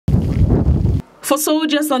For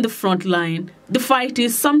soldiers on the front line, the fight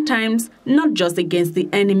is sometimes not just against the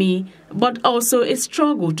enemy, but also a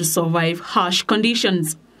struggle to survive harsh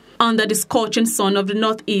conditions. Under the scorching sun of the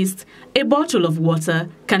Northeast, a bottle of water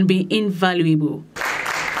can be invaluable.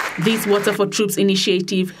 This Water for Troops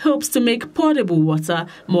initiative helps to make potable water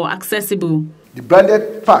more accessible. The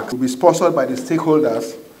branded packs will be sponsored by the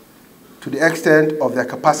stakeholders to the extent of their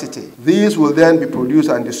capacity. These will then be produced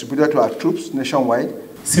and distributed to our troops nationwide.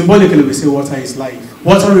 Symbolically, we say water is life.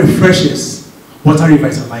 Water refreshes, water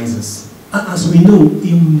revitalizes. And as we know,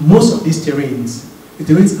 in most of these terrains, the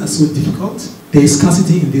terrains are so difficult. There is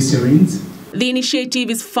scarcity in these terrains. The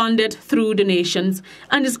initiative is funded through donations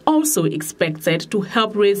and is also expected to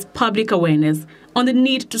help raise public awareness on the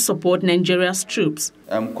need to support Nigeria's troops.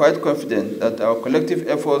 I'm quite confident that our collective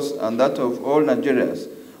efforts and that of all Nigerians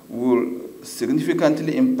will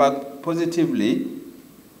significantly impact positively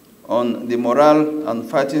on the morale and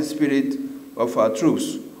fighting spirit of our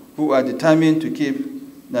troops, who are determined to keep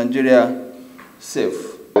Nigeria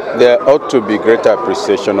safe. There ought to be greater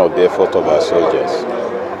appreciation of the effort of our soldiers.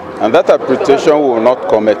 And that appreciation will not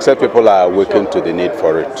come except people are awakened to the need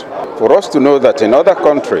for it. For us to know that in other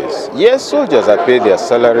countries, yes, soldiers are paid their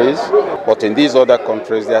salaries, but in these other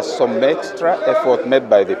countries, there's some extra effort made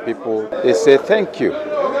by the people. They say thank you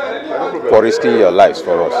for risking your lives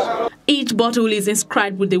for us. Each bottle is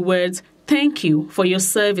inscribed with the words, "Thank you for your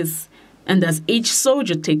service." And as each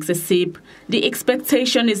soldier takes a sip, the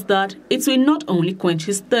expectation is that it will not only quench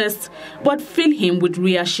his thirst, but fill him with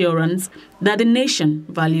reassurance that the nation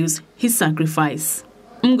values his sacrifice.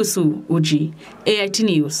 Ngusu Uji, AIT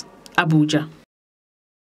News, Abuja.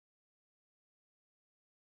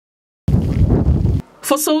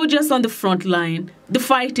 For soldiers on the front line, the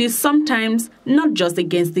fight is sometimes not just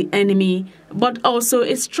against the enemy, but also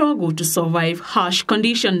a struggle to survive harsh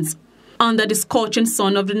conditions. Under the scorching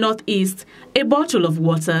sun of the Northeast, a bottle of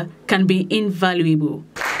water can be invaluable.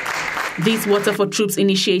 This Water for Troops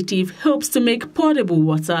initiative helps to make potable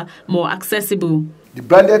water more accessible. The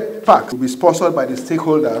branded packs will be sponsored by the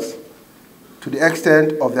stakeholders to the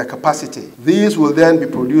extent of their capacity. These will then be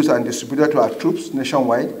produced and distributed to our troops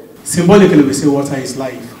nationwide. Symbolically, we say water is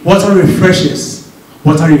life. Water refreshes,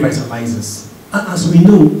 water revitalizes. And as we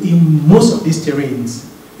know, in most of these terrains,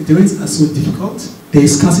 the terrains are so difficult. There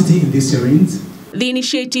is scarcity in these terrains. The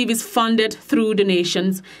initiative is funded through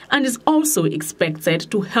donations and is also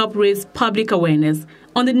expected to help raise public awareness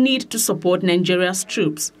on the need to support Nigeria's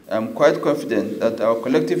troops. I'm quite confident that our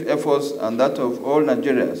collective efforts and that of all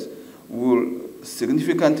Nigerians will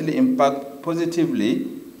significantly impact positively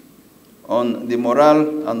on the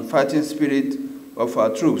morale and fighting spirit of our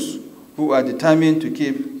troops, who are determined to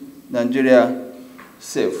keep Nigeria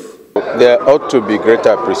safe. There ought to be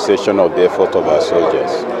greater appreciation of the effort of our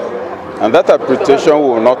soldiers. And that appreciation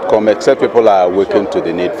will not come except people are awakened to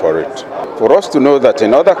the need for it. For us to know that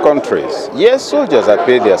in other countries, yes, soldiers are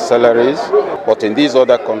paid their salaries, but in these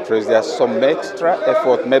other countries, there's some extra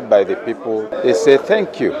effort made by the people. They say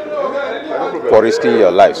thank you for risking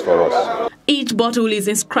your lives for us. Each bottle is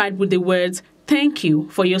inscribed with the words, "Thank you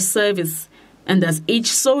for your service." And as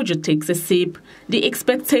each soldier takes a sip, the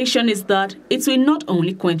expectation is that it will not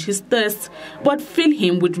only quench his thirst, but fill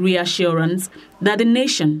him with reassurance that the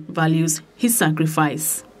nation values his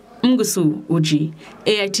sacrifice. Ngusu Uji,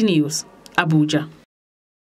 AIT News, Abuja.